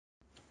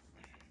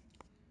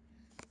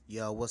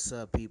Yo, what's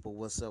up, people?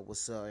 What's up,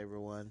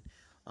 everyone?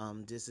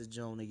 This is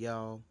Jonah,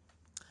 y'all,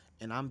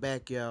 and I'm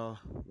back, y'all,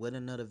 with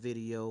another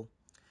video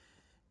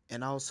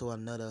and also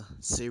another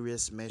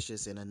serious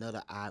message and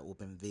another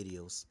eye-open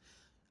videos.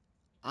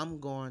 I'm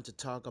going to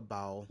talk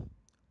about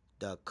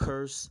the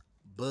curse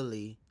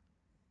bully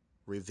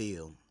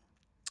reveal.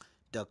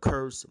 The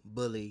curse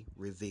bully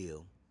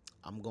reveal.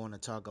 I'm going to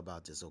talk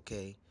about this,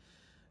 okay?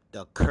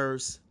 The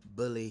curse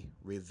bully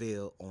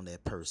reveal on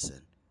that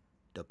person.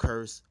 The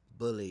curse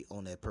bully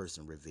on that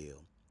person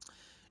reveal.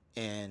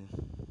 And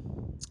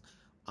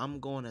I'm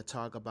going to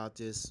talk about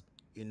this,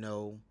 you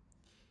know,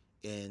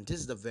 and this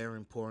is a very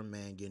important,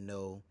 man,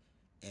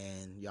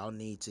 and y'all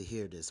need to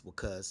hear this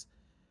because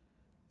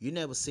you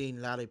never seen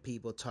a lot of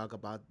people talk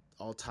about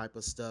all type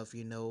of stuff,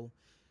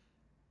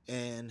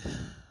 and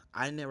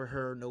I never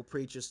heard no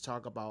preachers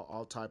talk about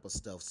all type of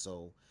stuff.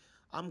 So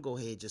I'm go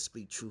ahead and just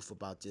speak truth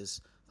about this.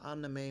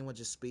 I'm the main one,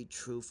 just speak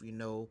truth,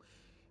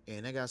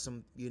 and I got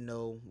some,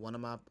 one of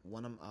my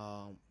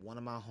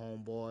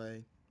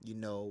homeboy,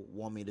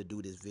 want me to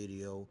do this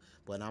video,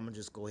 but I'm gonna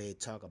just go ahead and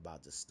talk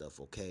about this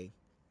stuff, okay?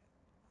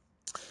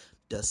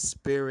 The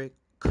spirit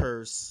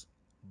curse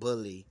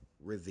bully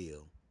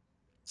reveal.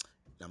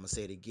 I'm gonna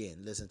say it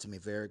again. Listen to me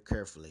very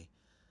carefully.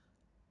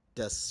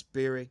 The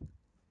spirit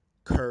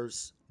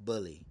curse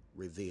bully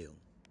reveal.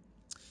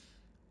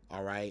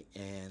 All right,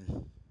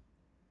 and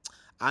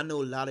I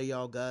know a lot of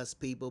y'all guys,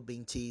 people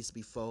been teased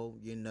before,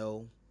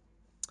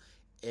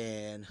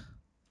 and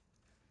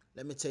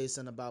let me tell you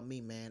something about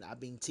me, man. I've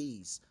been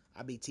teased.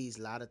 I been teased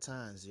a lot of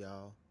times,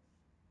 y'all.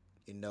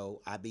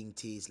 I've been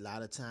teased a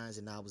lot of times,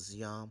 and I was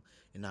young,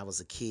 and I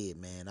was a kid,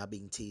 man. I've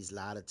been teased a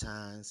lot of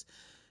times.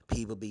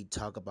 People be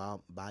talk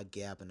about by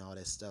Gap and all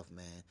that stuff,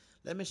 man.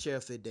 Let me share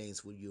a few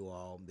things with you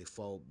all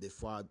before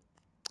I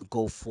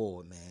go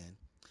forward, man.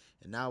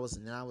 And I was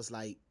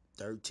like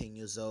 13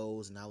 years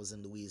old, and I was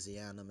in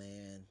Louisiana,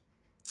 man.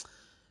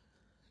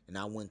 And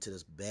I went to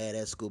this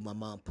badass school. My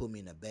mom put me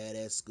in a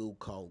badass school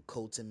called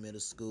Colton Middle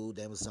School.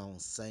 That was on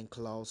St.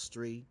 Claus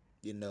Street,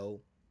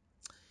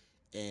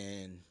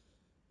 and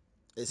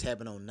this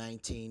happened on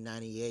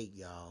 1998,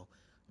 y'all.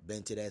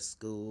 Been to that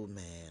school,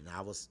 man.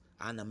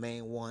 I'm the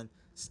main one.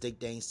 Stick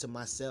things to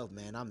myself,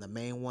 man. I'm the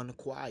main one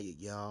quiet,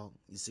 y'all.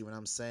 You see what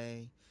I'm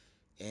saying?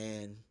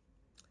 And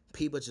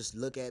people just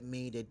look at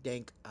me. They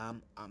think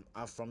I'm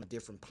from a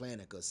different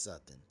planet or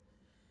something.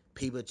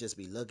 People just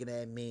be looking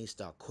at me,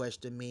 start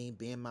questioning me,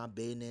 being my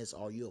business.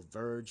 Are you a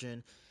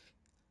virgin?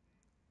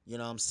 You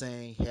know what I'm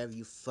saying? Have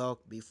you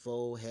fucked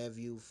before? Have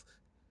you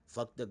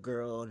fucked a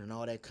girl and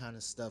all that kind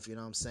of stuff? You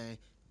know what I'm saying?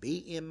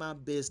 Be in my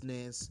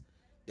business.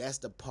 That's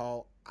the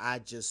part I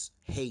just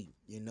hate.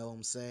 You know what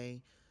I'm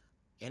saying?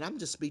 And I'm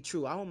just be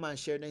true. I don't mind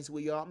sharing things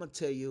with y'all. I'm gonna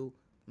tell you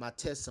my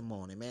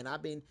testimony, man.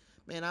 I've been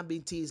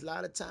teased a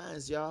lot of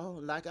times,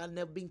 y'all. Like I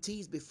never been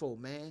teased before,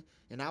 man.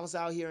 And I was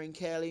out here in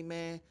Cali,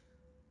 man.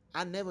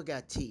 I never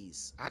got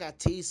teased. I got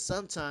teased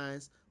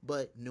sometimes,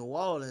 but New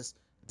Orleans,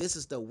 this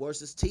is the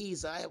worstest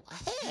tease I ever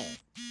had.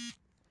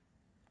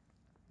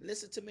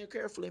 Listen to me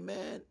carefully,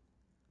 man.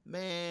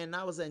 Man,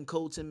 I was in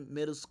Colton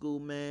Middle School,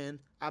 man.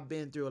 I've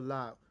been through a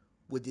lot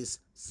with this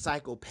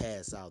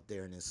psychopaths out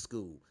there in this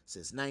school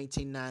since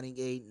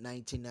 1998,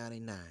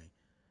 1999.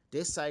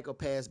 This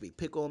psychopaths be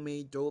pick on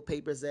me, throw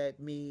papers at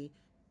me,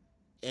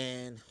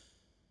 and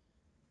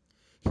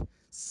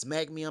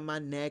smack me on my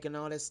neck and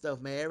all that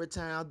stuff, man. Every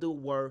time I do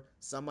work,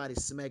 somebody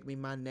smack me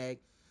my neck,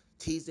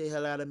 tease the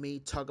hell out of me,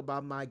 talk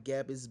about my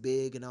gap is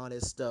big and all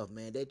that stuff,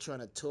 man. They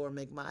trying to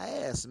torment my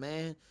ass,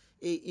 man.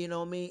 You know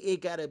what I mean?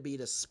 It gotta be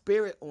the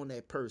spirit on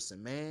that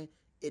person, man.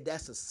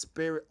 That's a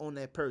spirit on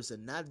that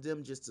person, not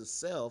them just the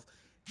self.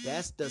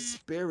 That's the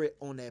spirit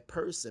on that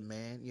person,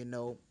 man.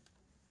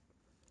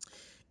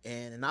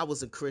 And I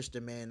was a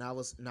Christian, man. I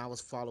was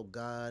follow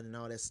God and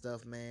all that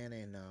stuff, man.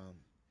 And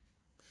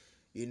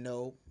you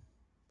know,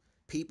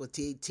 people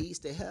tease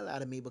the hell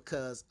out of me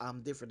because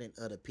I'm different than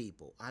other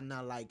people. I'm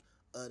not like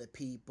other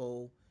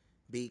people.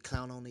 Be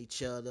clown on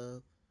each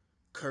other,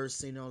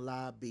 cursing a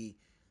lot, be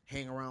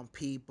hang around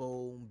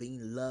people,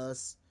 being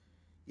lust.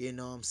 You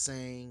know what I'm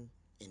saying?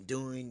 And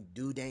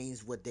do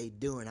things what they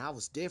doing. I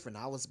was different.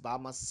 I was by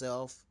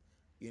myself.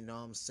 You know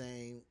what I'm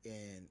saying?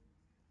 And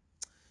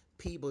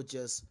people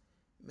just,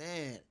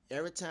 man,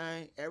 every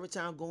time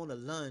going to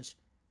lunch,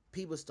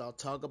 people start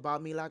talking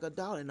about me like a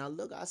dog. And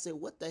I said,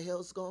 what the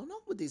hell's going on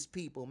with these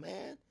people,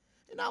 man?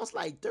 And I was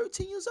like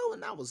 13 years old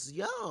and I was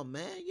young,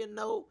 man.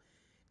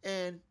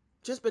 And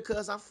just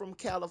because I'm from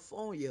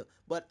California,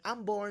 but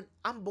I'm born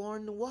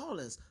in New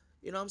Orleans.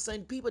 You know what I'm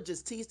saying? People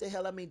just tease the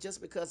hell out of me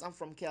just because I'm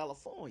from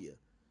California.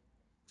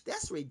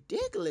 That's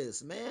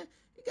ridiculous, man.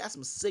 You got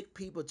some sick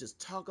people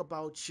just talk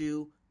about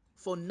you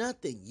for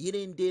nothing. You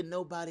didn't did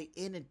nobody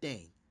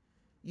anything.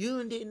 You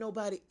didn't did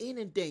nobody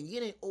anything. You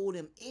didn't owe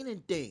them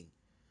anything.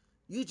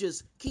 You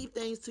just keep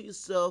things to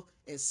yourself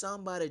and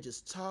somebody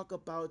just talk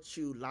about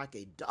you like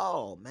a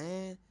dog,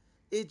 man.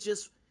 It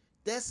just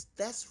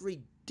that's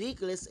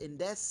ridiculous and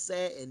that's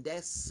sad and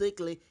that's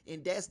sickly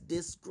and that's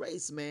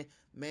disgrace, man.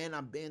 Man,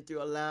 I've been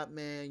through a lot,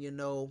 man,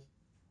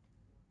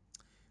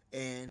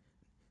 And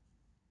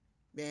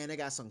man, they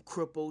got some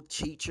crippled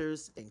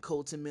teachers in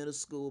Colton Middle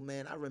School,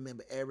 man. I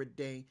remember every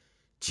day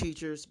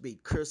teachers be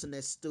cursing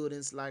at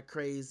students like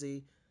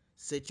crazy.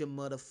 Sit your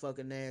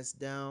motherfucking ass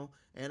down.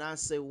 And I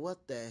say,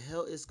 what the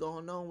hell is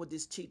going on with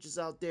these teachers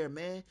out there,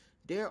 man?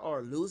 They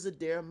are losing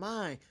their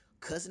mind.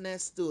 Cussing at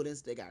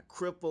students. They got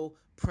crippled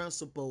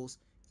principals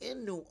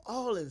in New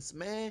Orleans,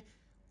 man.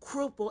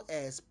 Crippled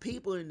ass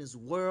people in this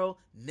world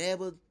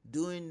never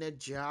doing their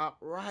job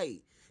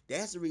right.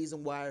 That's the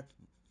reason why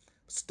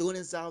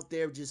students out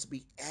there just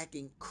be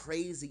acting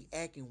crazy,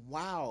 acting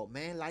wild,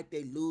 man, like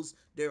they lose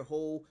their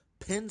whole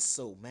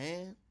pencil,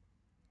 man.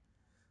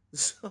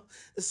 So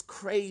it's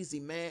crazy,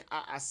 man.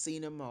 I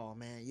seen them all,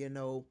 man,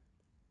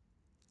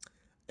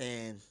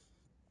 and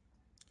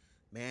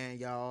man,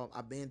 y'all,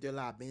 I've been through a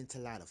lot. I've been to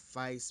a lot of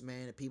fights,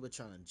 man, and people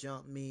trying to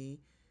jump me,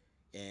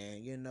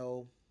 and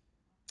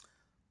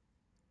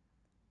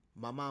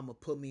my mama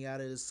put me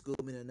out of the school,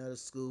 me in another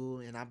school,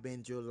 and I've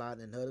been through a lot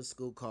in another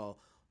school called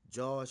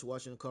George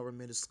Washington Carver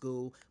Middle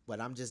School. But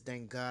I'm just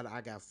thank God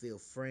I got feel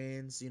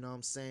friends, you know what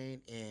I'm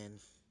saying? And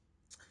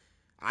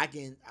I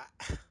can,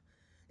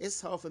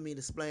 it's hard for me to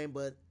explain,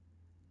 but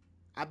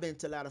I've been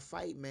to a lot of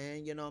fight,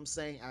 man. You know what I'm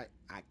saying?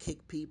 I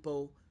kick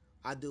people.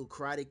 I do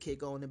karate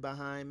kick on the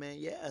behind, man.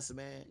 Yes,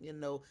 man.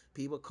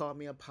 People call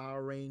me a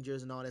Power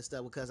Rangers and all that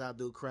stuff because I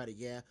do karate.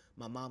 Yeah,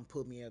 my mom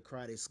put me in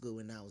karate school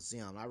when I was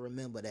young. I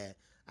remember that.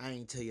 I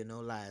ain't tell you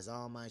no lies.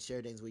 All my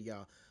share things with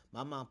y'all.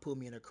 My mom put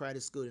me in a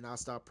karate school and I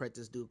start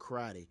practice do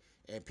karate.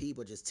 And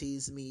people just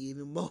tease me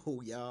even more,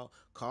 y'all.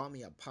 Call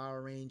me a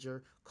Power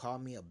Ranger, call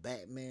me a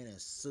Batman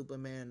and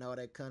Superman and all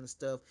that kind of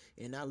stuff.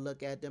 And I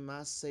look at them,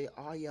 I say,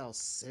 "Are y'all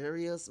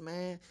serious,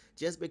 man?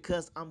 Just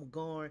because I'm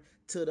going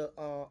to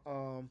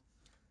the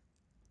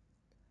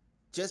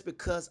just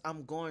because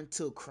I'm going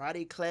to a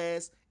karate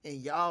class and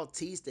y'all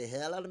tease the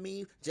hell out of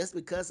me just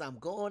because I'm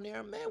going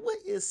there, man? What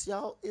is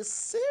y'all? It's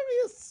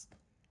serious.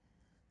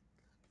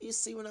 You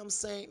see what I'm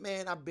saying,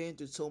 man? I've been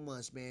through so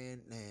much,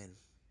 man, and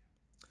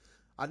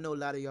I know a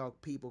lot of y'all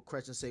people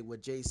question say, "Well,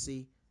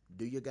 JC,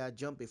 do you got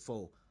jump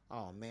before?"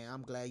 Oh man,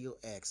 I'm glad you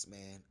asked,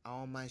 man. I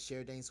don't mind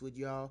share things with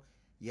y'all.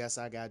 Yes,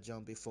 I got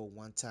jumped before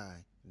one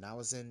time. And I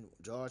was in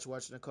George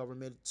Washington Cover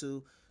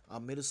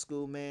middle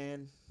school,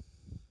 man.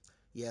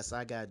 Yes,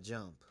 I got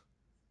jumped.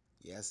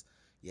 Yes,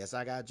 yes,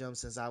 I got jumped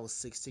since I was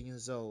 16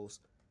 years old.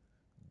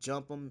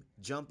 Jump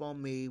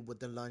on me with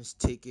the lunch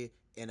ticket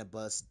and a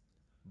bus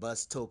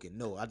token.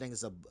 No, I think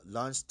it's a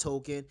lunch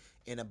token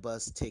and a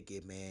bus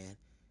ticket, man.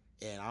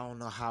 And I don't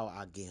know how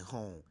I get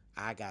home.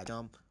 I got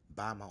jumped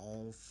by my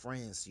own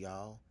friends,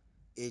 y'all.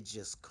 It's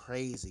just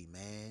crazy,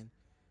 man.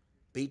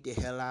 Beat the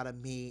hell out of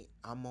me.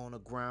 I'm on the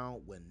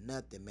ground with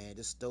nothing, man.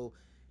 They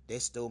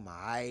stole my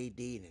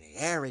ID and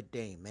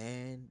everything,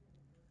 man.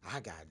 I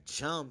got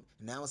jumped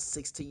and I was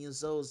 16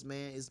 years old,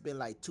 man. It's been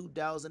like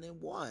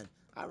 2001.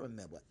 I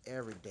remember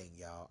everything,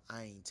 y'all.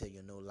 I ain't tell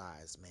you no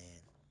lies, man.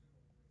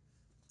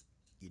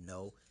 You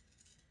know,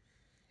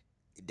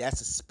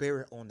 that's a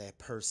spirit on that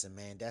person,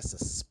 man. That's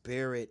a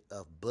spirit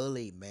of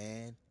bully,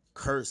 man.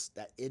 Curse.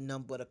 That ain't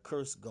nothing but a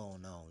curse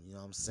going on. You know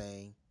what I'm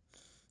saying?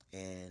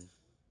 And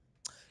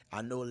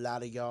I know a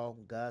lot of y'all,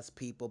 God's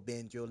people,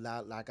 been through a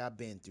lot like I've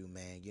been through,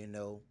 man.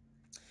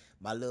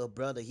 My little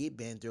brother, he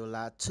been through a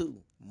lot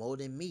too, more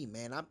than me,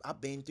 man.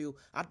 I've been through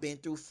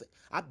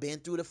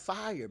the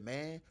fire,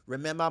 man.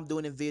 Remember, I'm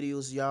doing the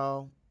videos,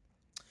 y'all.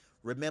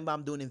 Remember,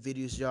 I'm doing the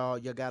videos, y'all.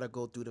 You gotta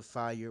go through the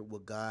fire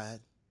with God,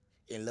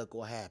 and look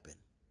what happened.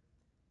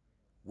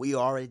 We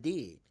already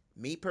did.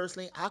 Me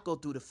personally, I go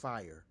through the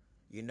fire,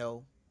 you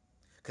know,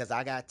 because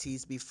I got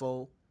teased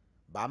before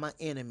by my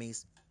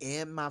enemies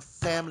and my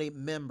family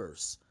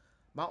members.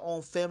 My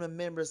own family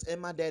members and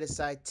my daddy's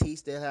side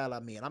teased the hell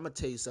out of me. And I'm going to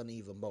tell you something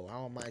even more. I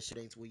don't mind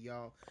shit with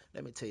y'all.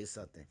 Let me tell you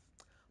something.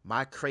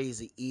 My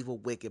crazy, evil,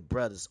 wicked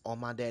brothers on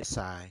my daddy's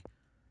side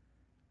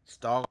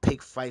start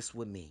pick fights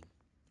with me.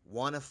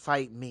 Want to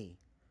fight me.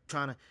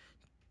 Trying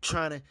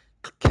to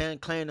can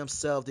claim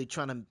themselves. They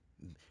trying to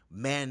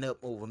man up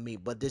over me.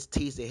 But this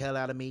teased the hell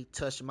out of me,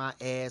 touched my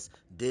ass,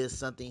 did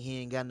something he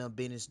ain't got no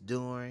business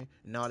doing,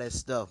 and all that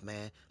stuff,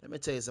 man. Let me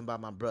tell you something about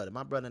my brother.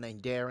 My brother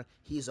named Darren,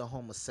 he's a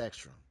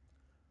homosexual.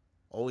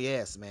 Oh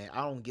yes, man.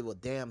 I don't give a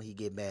damn he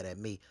get mad at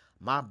me.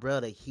 My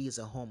brother, he's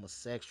a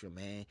homosexual,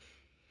 man.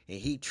 And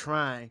he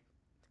trying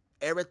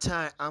every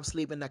time I'm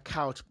sleeping in the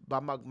couch by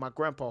my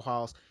grandpa's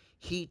house,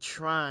 he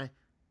trying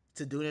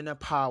to do it in the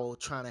power,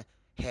 trying to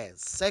have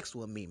sex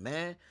with me,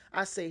 man.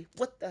 I say,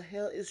 what the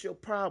hell is your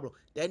problem?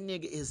 That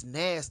nigga is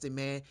nasty,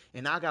 man.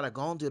 And I gotta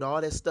go and do all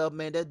that stuff,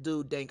 man. That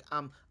dude think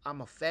I'm a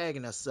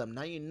faggot or something.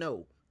 Now you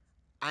know,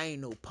 I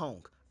ain't no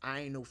punk. I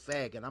ain't no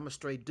faggot. I'm a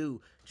straight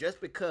dude.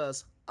 Just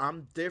because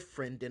I'm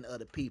different than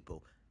other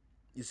people.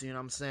 You see what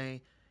I'm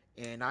saying?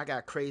 And I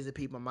got crazy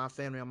people in my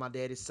family on my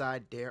daddy's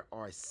side. There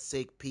are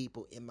sick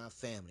people in my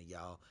family,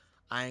 y'all.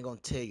 I ain't gonna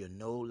tell you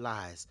no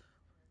lies.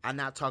 I'm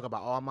not talking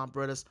about all my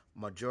brothers.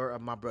 Majority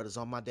of my brothers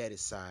on my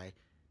daddy's side,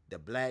 the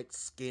black,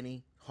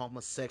 skinny,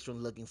 homosexual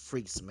looking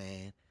freaks,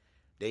 man.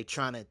 They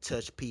trying to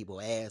touch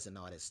people ass and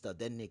all that stuff.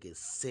 That nigga is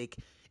sick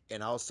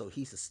And also,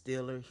 he's a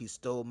stealer. He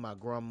stole my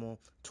grandma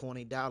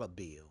 $20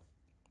 bill.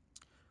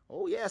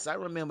 Oh yes, I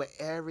remember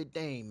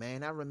everything,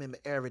 man. I remember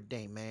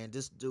everything, man.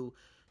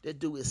 That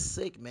dude is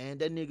sick, man.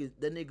 That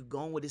nigga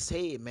gone with his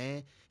head,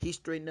 man. He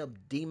straightened up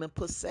demon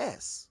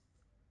possessed.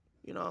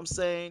 You know what I'm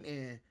saying?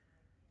 And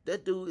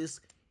that dude is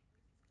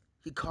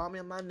he called me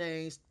on my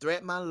names,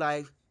 threatened my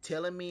life,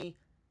 telling me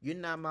you're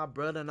not my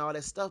brother and all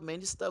that stuff, man.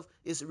 This stuff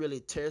is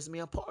really tears me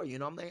apart. You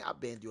know what I mean? I've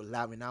been through a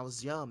lot when I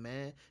was young,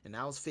 man. And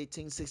I was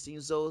 15, 16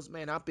 years old,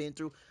 man. I've been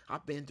through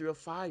a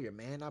fire,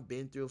 man. I've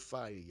been through a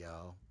fire,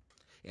 y'all.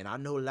 And I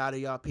know a lot of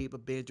y'all people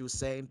been through the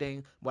same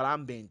thing what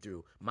I'm been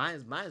through.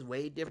 Mine's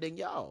way different than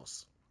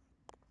y'all's.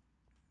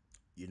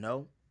 You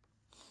know?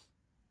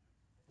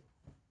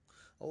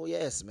 Oh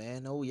yes,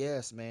 man. Oh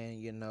yes, man.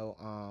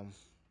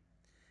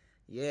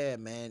 Yeah,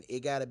 man. It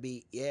gotta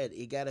be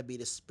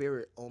the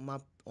spirit on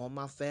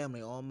my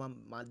family, on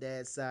my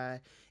dad's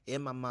side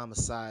and my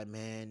mama's side,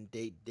 man.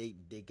 They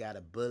got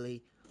a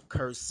bully,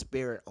 cursed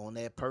spirit on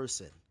that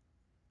person.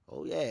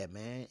 Oh yeah,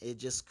 man.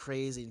 It's just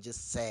crazy and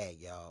just sad,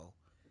 y'all.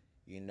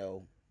 You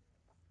know.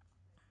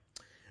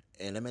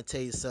 And let me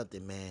tell you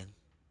something, man.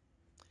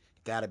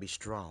 Gotta be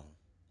strong.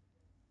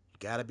 You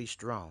gotta be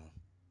strong.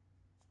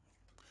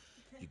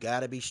 You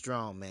gotta be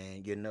strong,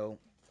 man.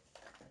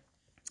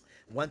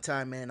 One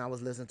time, man, I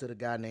was listening to the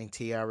guy named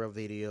Tiara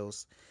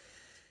videos,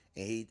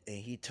 and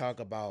he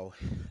talked about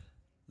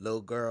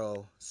little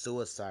girl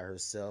suicide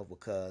herself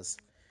because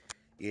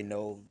you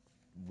know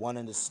one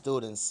of the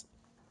students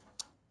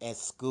at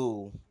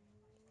school,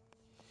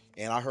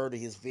 and I heard in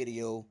his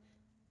video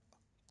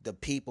the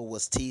people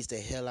was teased the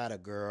hell out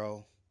of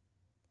girl,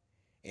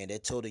 and they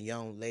told the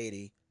young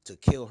lady to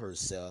kill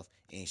herself,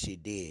 and she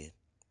did.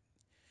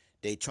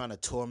 They trying to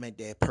torment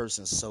that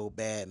person so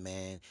bad,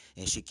 man,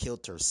 and she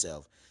killed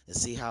herself. And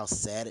see how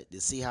sad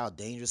it, see how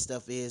dangerous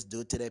stuff is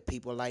do to that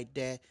people like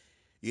that.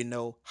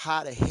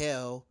 How the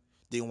hell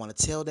do you want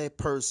to tell that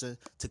person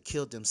to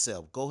kill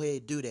themselves? Go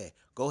ahead, do that.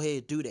 Go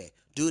ahead, do that.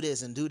 Do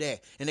this and do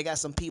that. And they got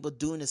some people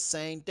doing the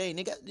same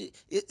thing.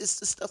 It's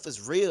this stuff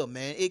is real,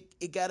 man.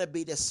 It gotta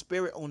be that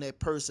spirit on that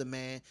person,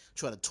 man,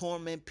 trying to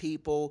torment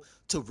people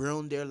to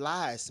ruin their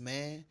lives,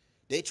 man.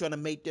 They trying to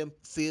make them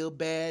feel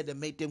bad and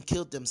make them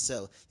kill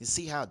themselves. You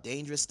see how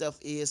dangerous stuff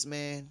is,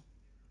 man?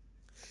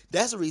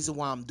 That's the reason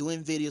why I'm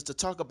doing videos to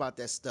talk about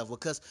that stuff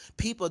because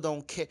people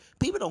don't care.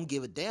 People don't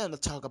give a damn to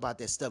talk about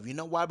that stuff. You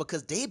know why?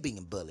 Because they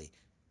being bullied.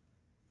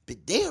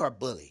 But they are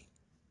bullied.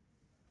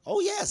 Oh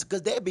yes,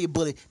 because they be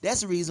bullied.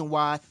 That's the reason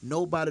why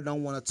nobody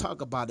don't want to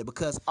talk about it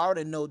because I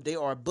already know they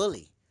are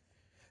bullied.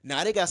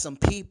 Now they got some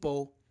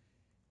people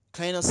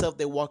claim themselves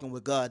they walking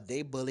with God,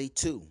 they bully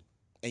too.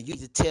 And you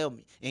need to tell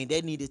me, and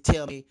they need to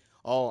tell me,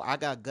 oh, I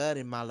got God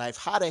in my life.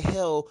 How the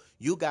hell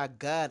you got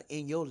God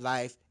in your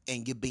life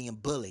and you're being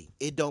bullied?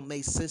 It don't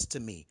make sense to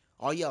me.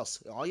 All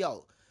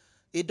y'all,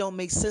 it don't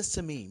make sense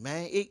to me,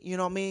 man. You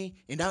know what I mean?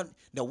 And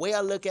the way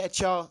I look at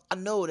y'all, I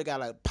know they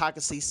got a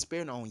pocket seat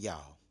spirit on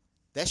y'all.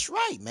 That's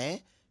right, man.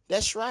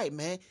 That's right,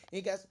 man.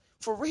 It got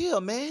for real,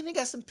 man. They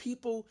got some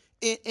people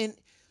in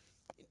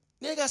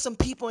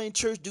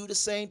church do the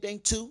same thing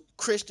too.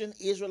 Christian,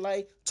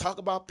 Israelite, talk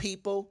about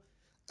people,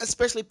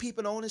 especially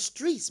people on the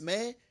streets,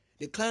 man.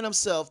 They claim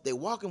themselves, they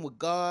walking with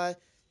God.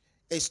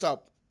 They start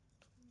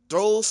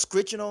throw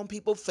scritching on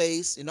people's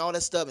face and all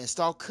that stuff and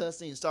start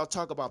cussing and start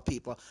talking about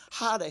people.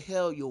 How the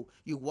hell you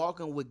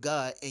walking with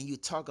God and you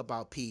talk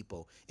about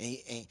people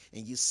and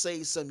you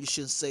say something you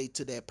shouldn't say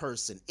to that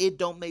person? It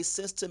don't make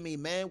sense to me,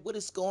 man. What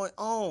is going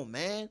on,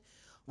 man?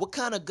 What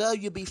kind of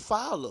God you be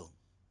following?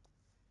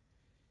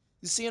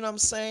 You see what I'm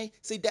saying?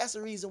 See, that's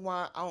the reason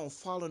why I don't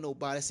follow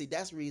nobody. See,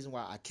 that's the reason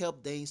why I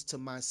kept things to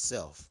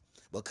myself.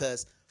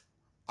 Because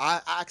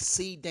I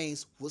see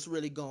things, what's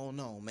really going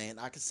on, man.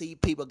 I can see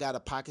people got a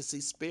pocket see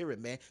spirit,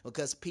 man.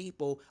 Because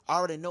people, I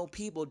already know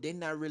people, they're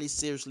not really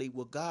seriously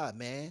with God,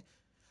 man.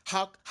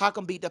 How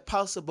can be that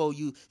possible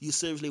you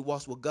seriously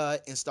walk with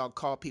God and start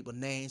call people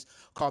names,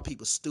 call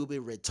people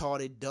stupid,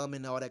 retarded, dumb,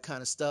 and all that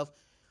kind of stuff?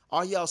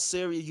 Are y'all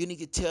serious? You need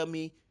to tell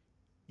me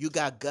you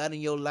got God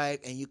in your life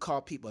and you call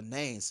people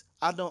names.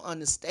 I don't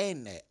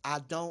understand that. I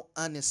don't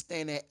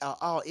understand that at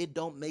all. It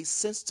don't make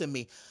sense to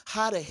me.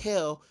 How the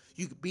hell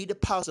you could be the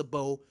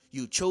possible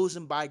you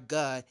chosen by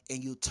God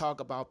and you talk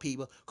about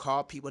people,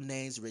 call people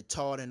names,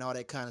 retarded and all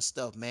that kind of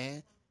stuff,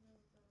 man.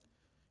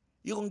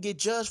 You're gonna get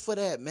judged for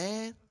that,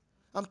 man.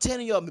 I'm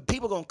telling y'all,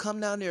 people gonna come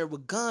down there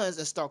with guns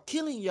and start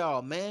killing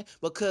y'all, man,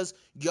 because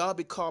y'all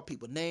be call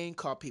people name,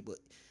 call people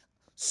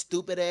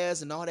stupid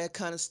ass and all that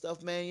kind of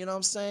stuff, man. You know what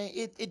I'm saying?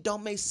 It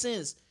don't make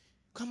sense.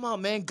 Come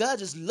on, man. God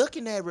just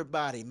looking at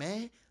everybody,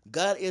 man.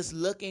 God is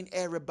looking at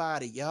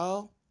everybody,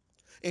 y'all.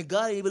 And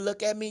God even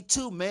look at me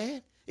too,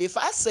 man. If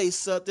I say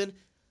something,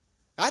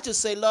 I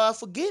just say, Lord,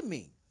 forgive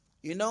me.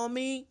 You know what I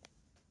mean?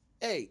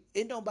 Hey,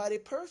 ain't nobody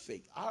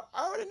perfect. I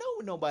already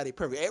know nobody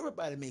perfect.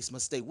 Everybody makes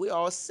mistakes. We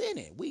all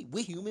sinning. We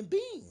human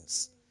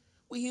beings.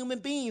 We human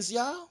beings,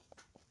 y'all.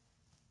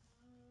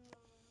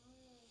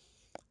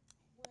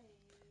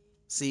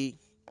 See,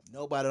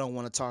 nobody don't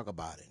want to talk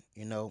about it.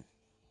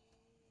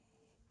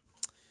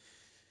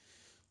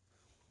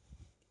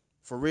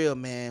 For real,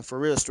 man. For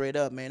real, straight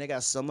up, man. They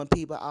got some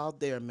people out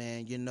there,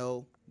 man,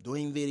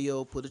 doing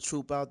video, put the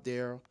truth out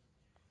there,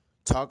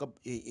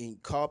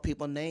 and call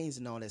people names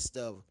and all that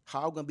stuff.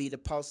 How gonna be the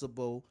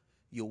possible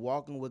you're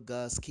walking with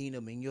God's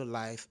kingdom in your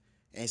life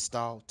and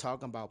start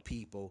talking about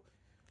people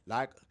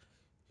like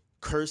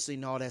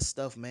cursing all that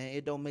stuff, man?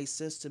 It don't make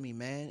sense to me,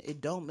 man.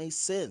 It don't make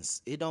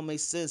sense. It don't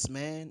make sense,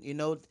 man.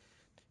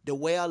 The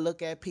way I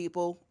look at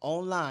people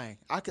online,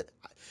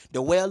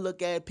 the way I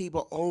look at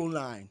people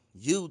online,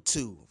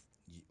 YouTube,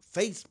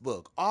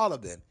 Facebook, all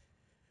of them.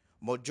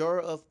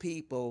 Majority of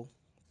people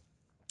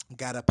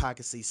got a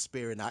hypocrisy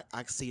spirit. And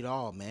I can see it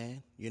all,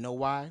 man. You know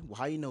why? Well,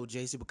 how you know,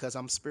 JC? Because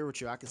I'm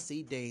spiritual. I can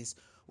see things,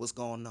 what's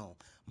going on.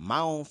 My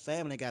own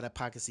family got a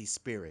hypocrisy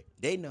spirit.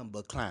 They nothing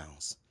but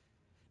clowns.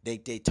 They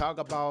talk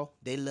about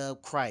they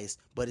love Christ,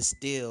 but it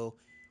still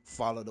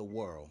follow the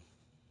world.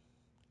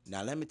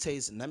 Now let me tell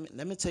you.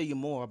 Let me tell you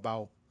more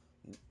about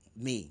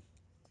me.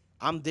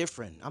 I'm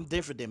different. I'm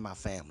different than my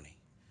family.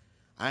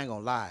 I ain't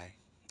gonna lie.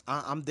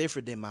 I'm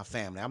different than my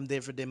family. I'm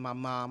different than my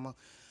mama.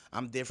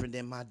 I'm different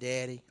than my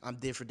daddy. I'm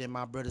different than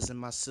my brothers and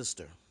my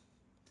sister.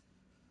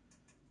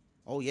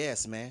 Oh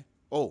yes, man.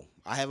 Oh,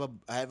 I have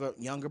a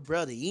younger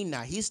brother.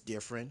 He's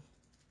different.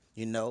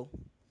 You know.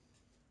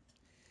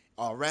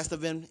 Rest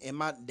of them in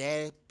my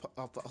dad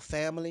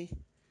family,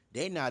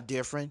 they not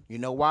different. You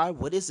know why?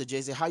 What is it,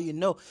 Jay-Z? How you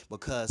know?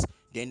 Because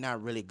they're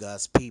not really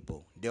God's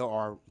people. There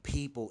are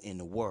people in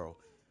the world.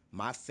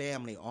 My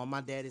family on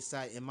my daddy's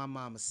side and my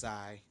mama's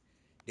side,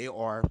 there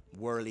are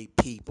worldly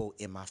people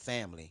in my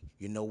family.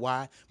 You know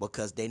why?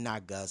 Because they're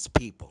not God's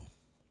people.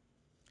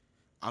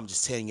 I'm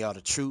just telling y'all the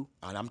truth,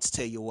 and I'm just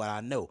telling you what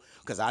I know.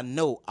 Because I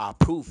know I'll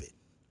prove it.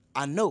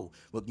 I know.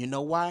 But you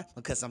know why?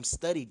 Because I'm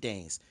studying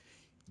things.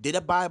 Did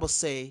the Bible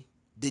say,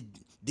 did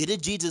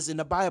did Jesus in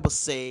the Bible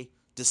say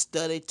to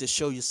study to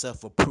show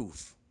yourself a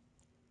proof?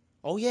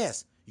 Oh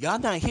yes. Y'all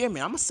not hear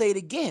me. I'm gonna say it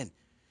again.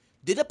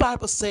 Did the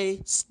Bible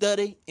say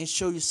study and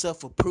show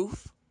yourself a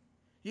proof?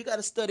 You got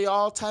to study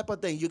all type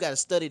of things. You got to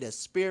study the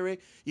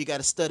spirit. You got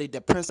to study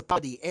the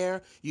principality of the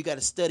air. You got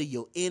to study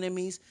your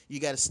enemies. You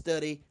got to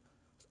study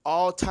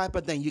all type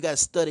of things. You got to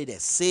study that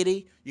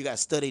city. You got to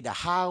study the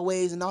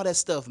highways and all that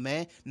stuff,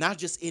 man. Not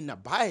just in the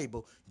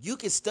Bible. You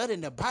can study in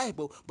the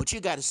Bible, but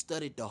you got to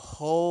study the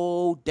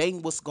whole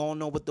thing, what's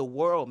going on with the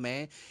world,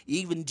 man.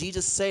 Even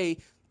Jesus say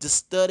to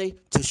study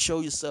to show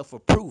yourself a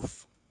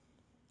proof.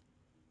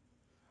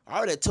 I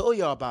already told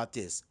y'all about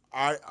this.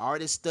 I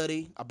already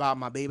studied about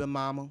my baby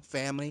mama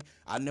family.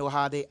 I know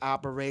how they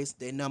operate.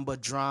 They number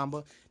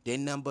drama. They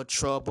number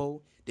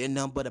trouble. They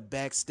number the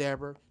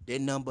backstabber. They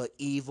number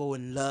evil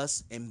and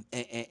lust and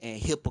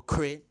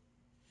hypocrite.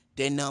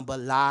 They number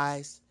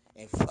lies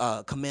and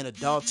commit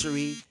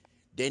adultery.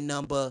 They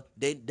number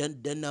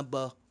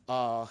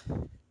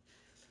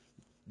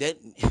that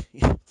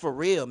for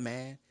real,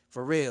 man.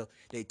 For real.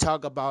 They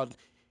talking about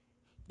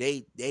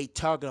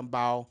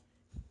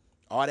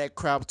all that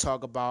crap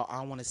talk about,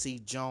 I want to see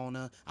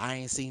Jonah. I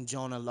ain't seen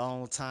Jonah a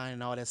long time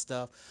and all that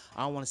stuff.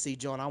 I want to see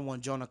Jonah. I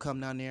want Jonah to come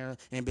down there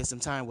and spend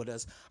some time with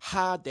us.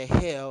 How the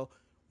hell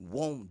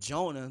want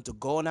Jonah to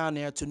go down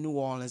there to New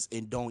Orleans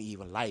and don't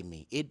even like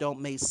me? It don't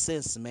make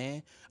sense,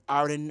 man.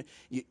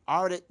 You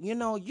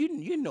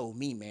know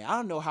me, man. I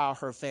don't know how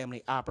her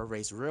family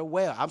operates real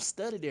well. I'm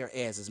studying their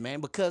asses,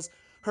 man, because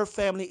her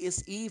family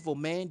is evil,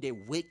 man. They're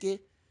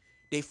wicked.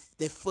 They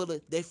full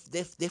of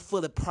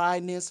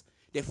prideness.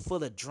 They're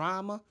full of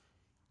drama.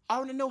 I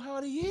already know how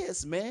it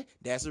is, man.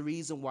 That's the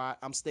reason why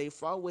I'm staying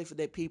far away from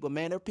that people,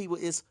 man. Their people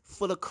is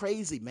full of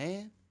crazy,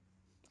 man.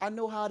 I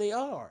know how they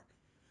are.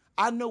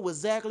 I know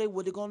exactly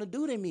what they're gonna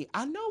do to me.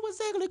 I know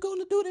exactly what they're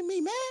gonna do to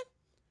me, man.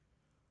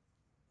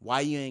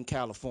 Why you in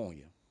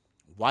California?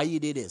 Why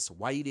you did this?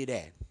 Why you did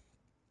that?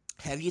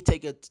 Have you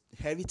take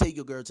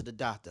your girl to the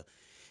doctor?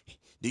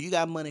 Do you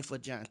got money for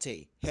John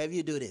T? Have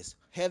you do this?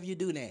 Have you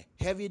do that?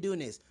 Have you doing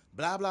this?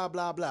 Blah blah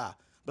blah blah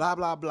blah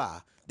blah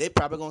blah. They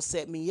probably gonna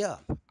set me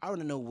up. I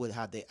don't know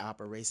how they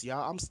operate,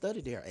 y'all. I'm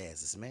studying their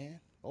asses,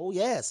 man. Oh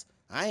yes,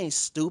 I ain't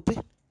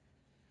stupid.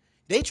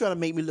 They trying to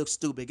make me look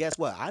stupid. Guess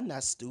what? I'm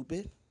not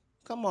stupid.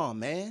 Come on,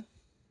 man.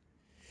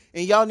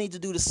 And y'all need to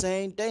do the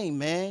same thing,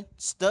 man.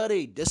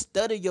 Study. Just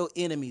study your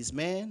enemies,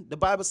 man. The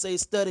Bible says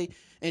study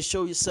and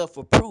show yourself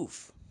a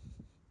proof.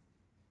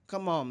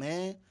 Come on,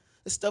 man.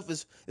 This stuff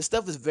is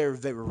very,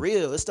 very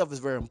real. This stuff is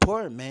very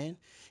important, man.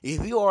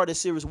 If you are the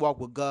serious walk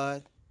with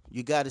God,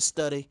 you got to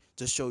study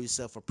to show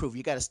yourself approved.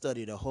 You got to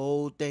study the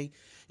whole thing.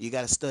 You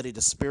got to study the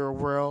spirit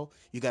world.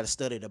 You got to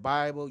study the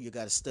Bible. You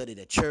got to study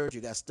the church. You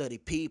got to study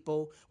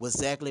people,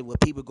 exactly what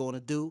people going to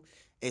do.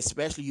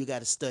 Especially, you got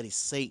to study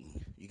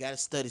Satan. You got to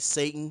study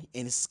Satan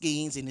and his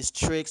schemes and his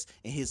tricks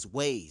and his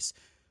ways.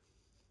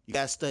 You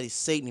got to study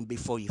Satan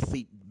before you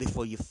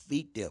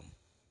feed them.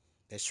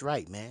 That's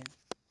right, man.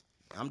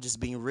 I'm just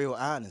being real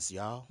honest,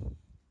 y'all.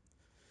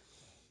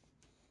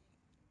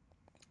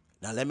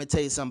 Now let me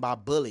tell you something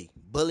about bully.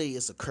 Bully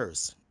is a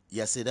curse.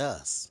 Yes, it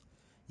does.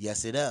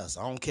 Yes, it does.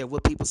 I don't care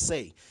what people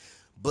say.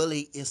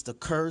 Bully is the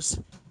curse.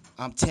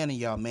 I'm telling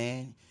y'all,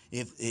 man.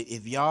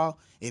 If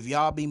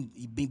y'all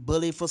be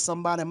bullied for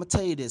somebody, I'm gonna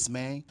tell you this,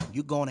 man.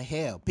 You going to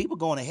hell. People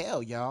going to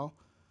hell, y'all.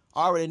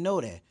 I already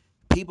know that.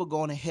 People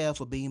going to hell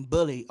for being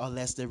bullied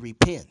unless they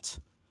repent.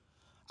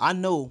 I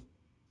know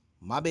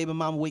my baby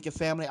mama wicked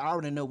family. I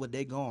already know what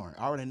they going.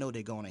 I already know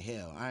they going to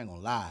hell. I ain't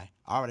gonna lie.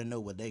 I already know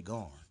what they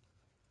going.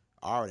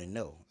 I already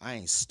know. I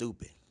ain't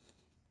stupid.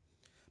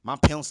 My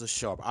pencil's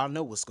sharp. I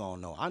know what's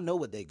going on. I know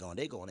what they going.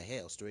 They going to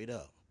hell straight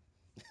up.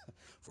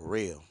 For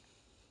real.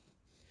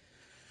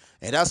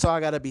 And that's all I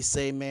gotta be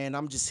saying, man.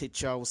 I'm just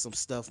hit y'all with some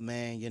stuff,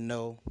 man,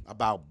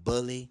 about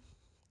bully,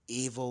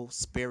 evil,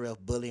 spirit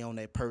of bully on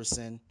that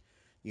person,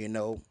 you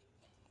know.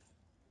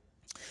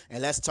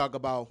 And let's talk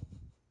about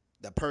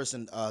the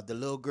person, the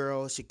little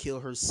girl, she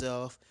killed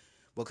herself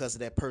because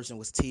that person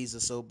was teasing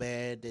so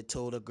bad. They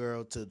told a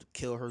girl to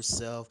kill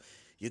herself.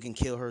 You can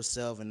kill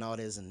herself and all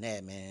this and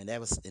that, man. That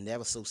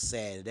was so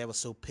sad. That was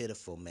so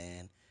pitiful,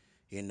 man.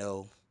 You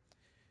know,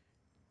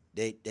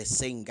 that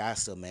Satan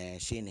got her, man.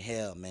 She in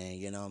hell, man.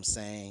 You know what I'm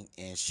saying?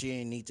 And she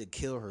didn't need to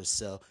kill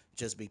herself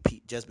just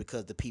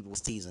because the people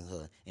was teasing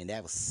her, and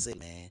that was sick,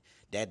 man.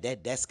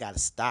 That's gotta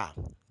stop.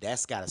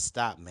 That's gotta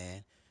stop,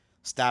 man.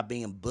 Stop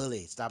being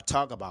bullied. Stop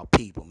talking about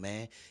people,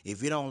 man.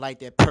 If you don't like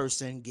that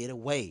person, get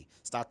away.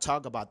 Stop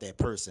talking about that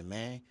person,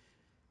 man.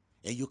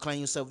 And you claim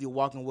yourself you're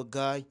walking with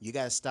God, you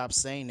gotta stop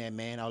saying that,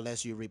 man,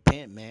 unless you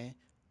repent, man.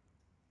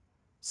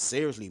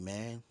 Seriously,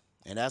 man.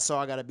 And that's all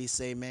I gotta be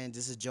saying, man.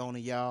 This is Jonah,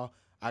 y'all.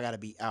 I gotta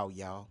be out,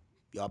 y'all.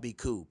 Y'all be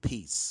cool.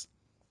 Peace.